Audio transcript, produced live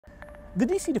The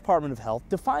D.C. Department of Health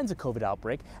defines a COVID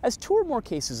outbreak as 2 or more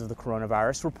cases of the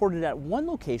coronavirus reported at one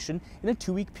location in a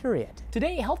 2-week period.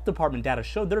 Today, Health Department data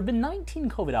showed there have been 19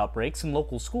 COVID outbreaks in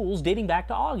local schools dating back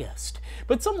to August.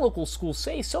 But some local schools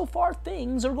say so far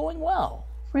things are going well.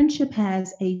 Friendship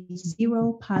has a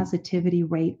zero positivity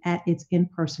rate at its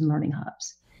in-person learning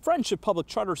hubs. Friendship Public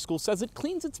Charter School says it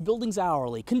cleans its buildings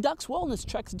hourly, conducts wellness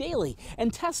checks daily,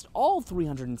 and tests all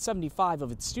 375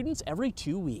 of its students every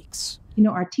 2 weeks.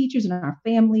 Our teachers and our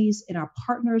families and our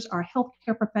partners, our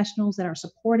healthcare professionals that are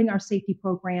supporting our safety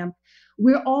program,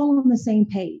 we're all on the same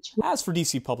page. As for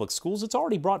D.C. Public Schools, it's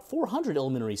already brought 400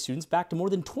 elementary students back to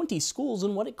more than 20 schools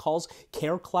in what it calls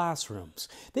care classrooms.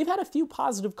 They've had a few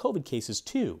positive COVID cases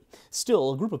too.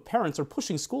 Still, a group of parents are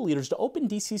pushing school leaders to open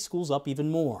D.C. schools up even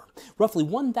more. Roughly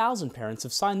 1,000 parents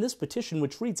have signed this petition,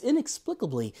 which reads,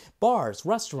 inexplicably, bars,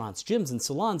 restaurants, gyms, and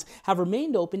salons have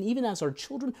remained open even as our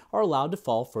children are allowed to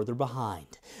fall further behind.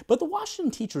 But the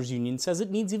Washington Teachers Union says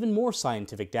it needs even more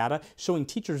scientific data showing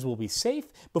teachers will be safe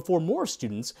before more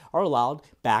students are allowed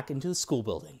back into the school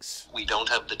buildings. We don't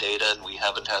have the data, and we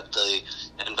haven't had the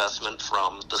investment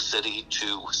from the city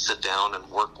to sit down and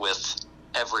work with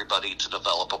everybody to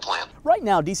develop a plan. Right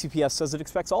now, DCPS says it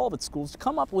expects all of its schools to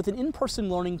come up with an in-person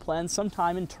learning plan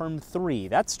sometime in term 3.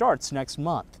 That starts next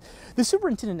month. The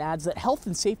superintendent adds that health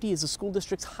and safety is the school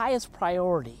district's highest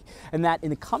priority, and that in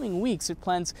the coming weeks it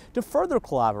plans to further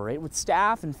collaborate with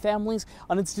staff and families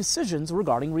on its decisions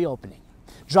regarding reopening.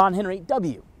 John Henry,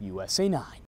 WUSA 9.